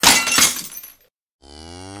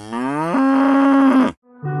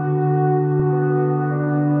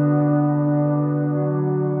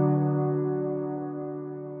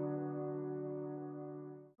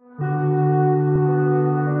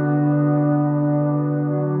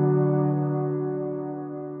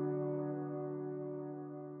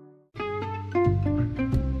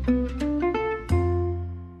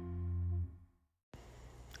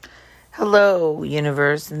Hello,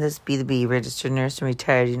 universe, and this be the B, registered nurse and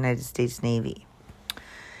retired United States Navy.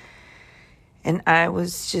 And I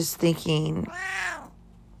was just thinking,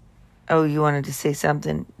 oh, you wanted to say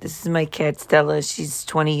something? This is my cat, Stella. She's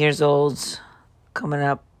 20 years old, coming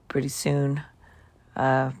up pretty soon.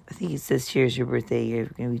 I think it's this year's your birthday. You're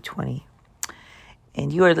going to be 20.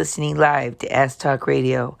 And you are listening live to Ask Talk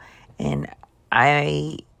Radio. And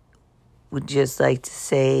I would just like to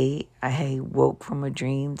say I woke from a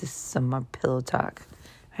dream. This is some of my pillow talk.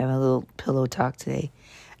 I have a little pillow talk today.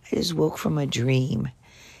 I just woke from a dream.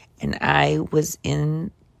 And I was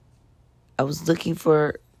looking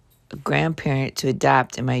for a grandparent to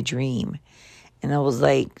adopt in my dream. And I was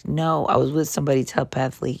like, no, I was with somebody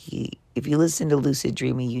telepathically. If you listen to Lucid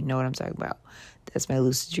Dreaming, you know what I'm talking about. That's my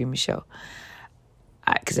Lucid Dreaming show.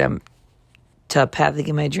 Because I'm telepathic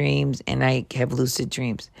in my dreams and I have lucid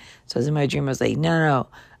dreams. So I was in my dream, I was like, no,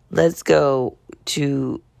 let's go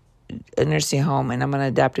to a nursing home and I'm going to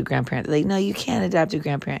adopt a grandparent. They're like, no, you can't adopt a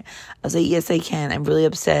grandparent. I was like, yes, I can. I'm really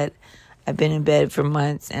upset. I've been in bed for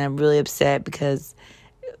months and I'm really upset because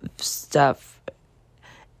of stuff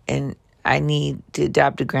and I need to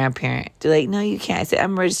adopt a grandparent. They're like, no, you can't. I said,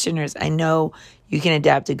 I'm a registered nurse. I know you can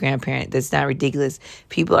adopt a grandparent. That's not ridiculous.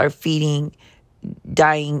 People are feeding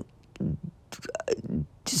dying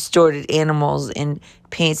distorted animals and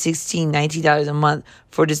paying $19 a month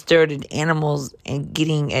for distorted animals and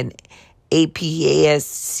getting an APAS,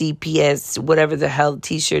 CPS, whatever the hell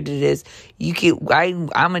t-shirt it is. I'm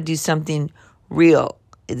going to do something real.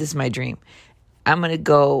 This is my dream. I'm going to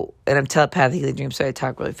go, and I'm telepathic in the dream, so I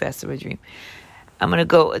talk really fast in my dream. I'm going to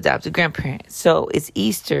go adopt a grandparent. So it's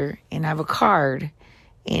Easter, and I have a card,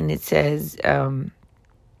 and it says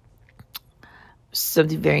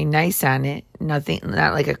something very nice on it. Nothing,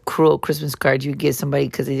 not like a cruel Christmas card you give somebody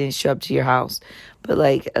because they didn't show up to your house, but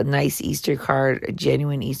like a nice Easter card, a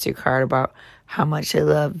genuine Easter card about how much I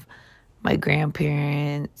love my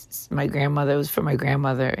grandparents. My grandmother was for my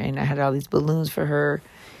grandmother, and I had all these balloons for her.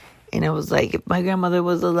 And it was like, if my grandmother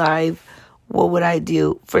was alive, what would I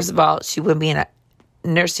do? First of all, she wouldn't be in a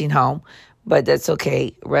nursing home, but that's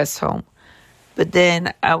okay, rest home. But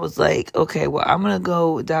then I was like, okay, well, I'm going to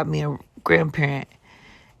go adopt me a grandparent.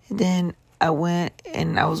 And then I went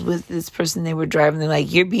and I was with this person. They were driving. They're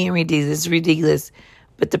like, you're being ridiculous. It's ridiculous.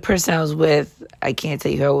 But the person I was with, I can't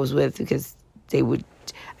tell you who I was with because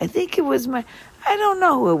I think it was I don't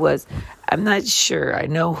know who it was. I'm not sure. I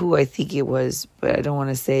know who I think it was, but I don't want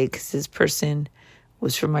to say because this person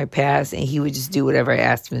was from my past and he would just do whatever I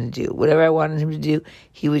asked him to do. Whatever I wanted him to do,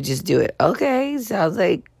 he would just do it. Okay, sounds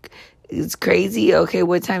like it's crazy. Okay,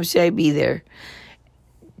 what time should I be there?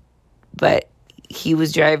 But he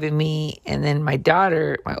was driving me, and then my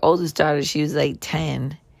daughter, my oldest daughter, she was like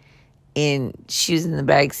 10, and she was in the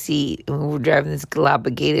back seat, and we were driving this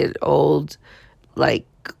dilapidated old, like,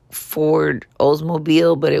 Ford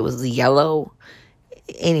Oldsmobile, but it was yellow.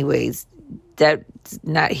 Anyways, that's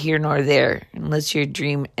not here nor there, unless you're a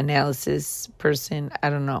dream analysis person.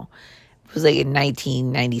 I don't know. It was like in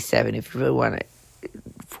 1997, if you really want it.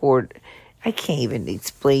 Ford. I can't even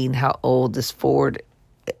explain how old this Ford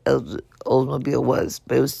Oldsmobile was,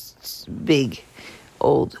 but it was big,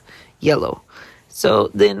 old, yellow. So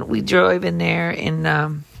then we drove in there,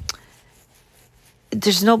 and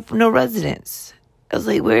there's no residents. I was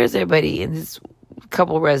like, where is everybody? And this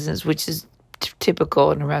couple residents, which is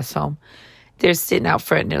typical in a rest home, they're sitting out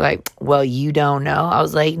front, and they're like, well, you don't know? I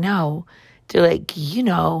was like, no. They're like,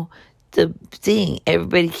 the thing,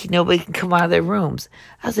 nobody can come out of their rooms.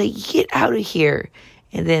 I was like, get out of here.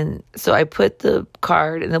 And then, so I put the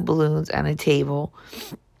card and the balloons on a table.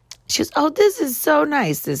 She goes, oh, this is so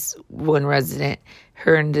nice. This one resident,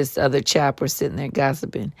 her and this other chap were sitting there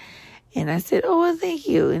gossiping. And I said, oh, well, thank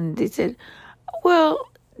you. And they said, well,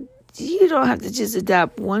 you don't have to just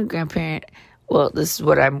adopt one grandparent. Well, this is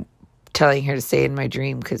what I'm telling her to say in my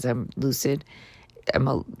dream because I'm lucid.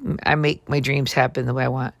 I make my dreams happen the way I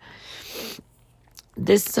want.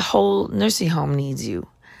 This whole nursing home needs you.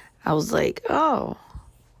 I was like, oh,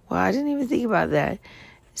 well, I didn't even think about that.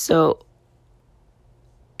 So,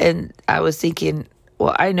 and I was thinking,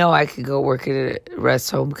 well, I know I could go work at a rest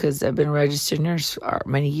home because I've been a registered nurse for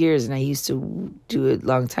many years and I used to do it a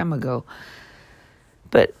long time ago.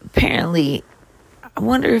 But apparently, I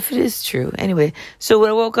wonder if it is true. Anyway, so when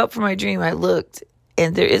I woke up from my dream, I looked,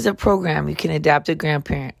 and there is a program you can adopt a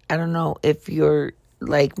grandparent. I don't know if you're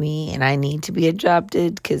like me and I need to be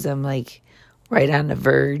adopted because I'm like right on the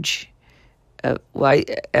verge. I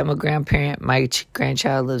am a grandparent. My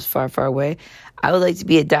grandchild lives far, far away. I would like to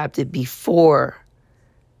be adopted before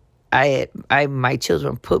my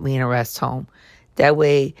children put me in a rest home. That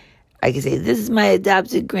way I can say, this is my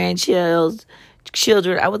adopted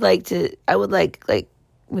children. I would like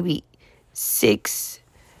maybe six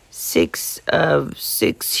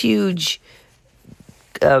huge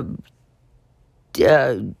uh,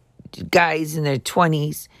 uh, guys in their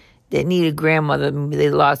 20s that need a grandmother. Maybe they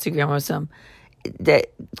lost a grandma or something,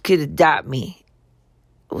 that could adopt me.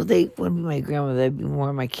 Well, they wouldn't be my grandmother. They'd be more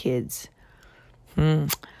of my kids. I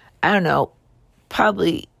don't know.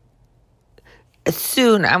 Probably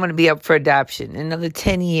soon I'm going to be up for adoption. In another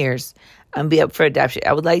 10 years, I'm going to be up for adoption.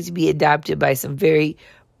 I would like to be adopted by some very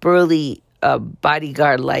burly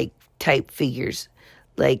bodyguard-like type figures,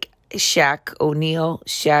 like Shaq O'Neal.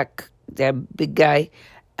 Shaq, that big guy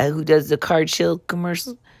who does the Card Shield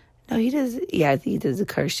commercial. No, he does. Yeah, I think he does the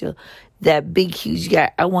Card Shield. That big, huge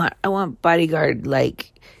guy. I want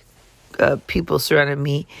bodyguard-like people surrounding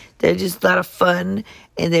me. They're just a lot of fun,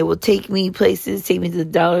 and they will take me places, take me to the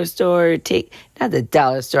dollar store, not the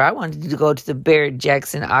dollar store. I wanted to go to the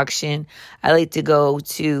Barrett-Jackson auction. I like to go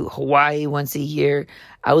to Hawaii once a year.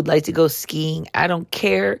 I would like to go skiing. I don't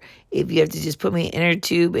care if you have to just put me in an inner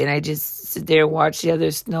tube and I just sit there and watch the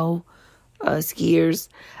other snow skiers.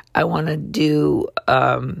 I want to do,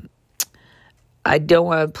 I don't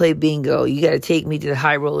want to play bingo. You got to take me to the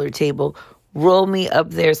high roller table. Roll me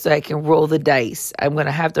up there so I can roll the dice. I'm going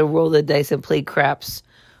to have to roll the dice and play craps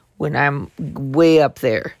when I'm way up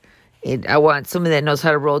there. And I want somebody that knows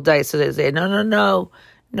how to roll dice, so they say, no,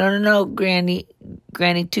 Granny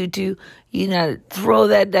Tutu, you know, throw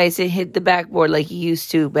that dice and hit the backboard like you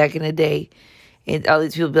used to back in the day. And all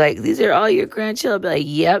these people be like, these are all your grandchildren? I'll be like,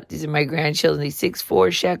 yep, these are my grandchildren. These 6'4"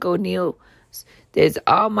 Shaq O'Neal. There's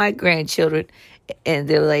all my grandchildren. And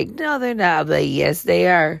they're like, no, they're not. I'll be like, yes, they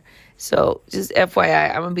are. So just FYI,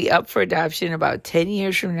 I'm going to be up for adoption about 10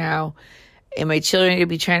 years from now. And my children are going to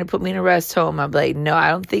be trying to put me in a rest home. I'm like, no, I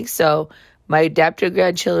don't think so. My adopted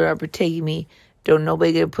grandchildren are protecting me. Don't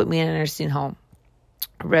nobody going to put me in a nursing home,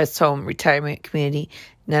 rest home, retirement community.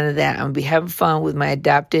 None of that. I'm going to be having fun with my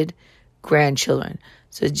adopted grandchildren.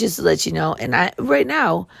 So just to let you know. And right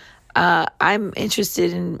now, I'm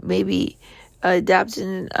interested in maybe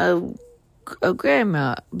adopting a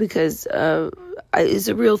grandma because it's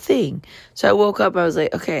a real thing. So I woke up, I was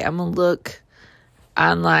like, okay, I'm going to look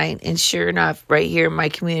online. And sure enough, right here in my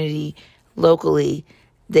community, locally,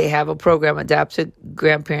 they have a program, Adopt a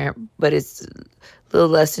Grandparent, but it's a little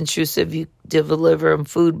less intrusive. You deliver them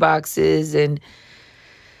food boxes and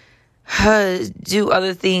do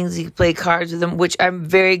other things. You can play cards with them, which I'm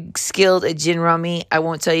very skilled at gin rummy. I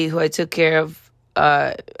won't tell you who I took care of.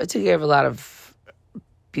 I took care of a lot of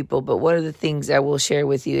people, but one of the things I will share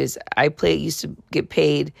with you is used to get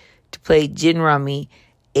paid to play gin rummy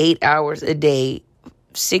 8 hours a day,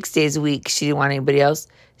 6 days a week. She didn't want anybody else.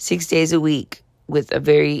 6 days a week with a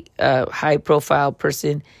very high profile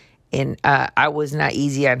person. And I was not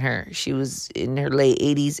easy on her. She was in her late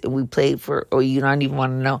 80s and we played you don't even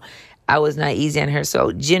want to know. I was not easy on her.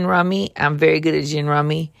 So gin rummy, I'm very good at gin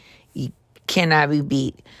rummy. You cannot be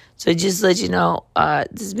beat. So just to let you know,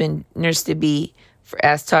 this has been Nurse to Be for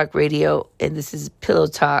Ask Talk Radio, and this is Pillow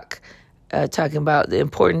Talk, talking about the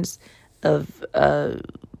importance of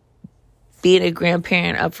being a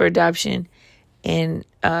grandparent up for adoption and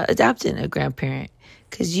adopting a grandparent,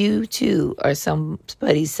 because you too are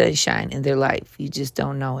somebody's sunshine in their life. You just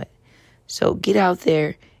don't know it. So get out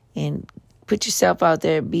there and put yourself out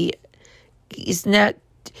there. It's not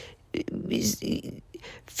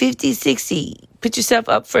 50, 60. Put yourself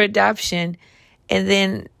up for adoption, and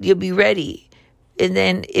then you'll be ready. And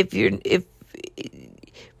then if you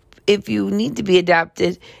need to be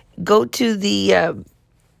adopted, go to the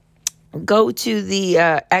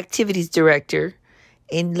activities director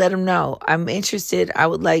and let them know, I'm interested. I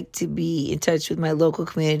would like to be in touch with my local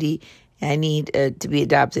community, and I need to be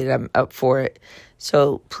adopted. I'm up for it.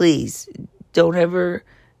 So please don't ever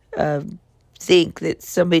think that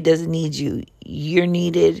somebody doesn't need you. You're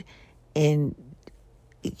needed, and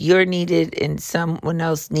someone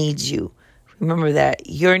else needs you. Remember that.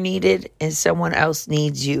 You're needed and someone else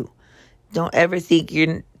needs you. Don't ever think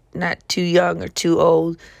you're not too young or too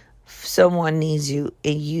old. Someone needs you,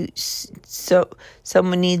 and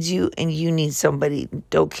someone needs you, and you need somebody.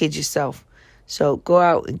 Don't kid yourself. So go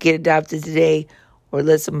out and get adopted today, or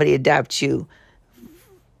let somebody adopt you.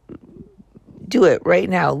 Do it right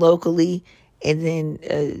now, locally, and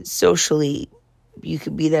then socially. You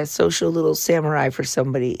could be that social little samurai for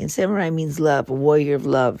somebody. And samurai means love, a warrior of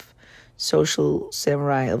love. Social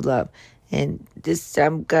samurai of love. And this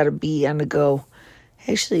time, got to be on the go.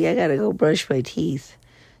 Actually, I got to go brush my teeth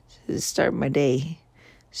to start my day.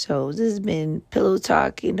 So this has been Pillow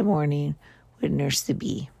Talk in the Morning with Nurse to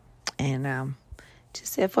Be. And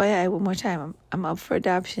Just FYI, one more time, I'm up for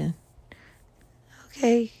adoption.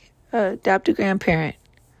 Okay, adopt a grandparent.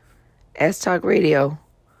 S Talk Radio.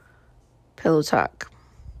 Pillow Talk.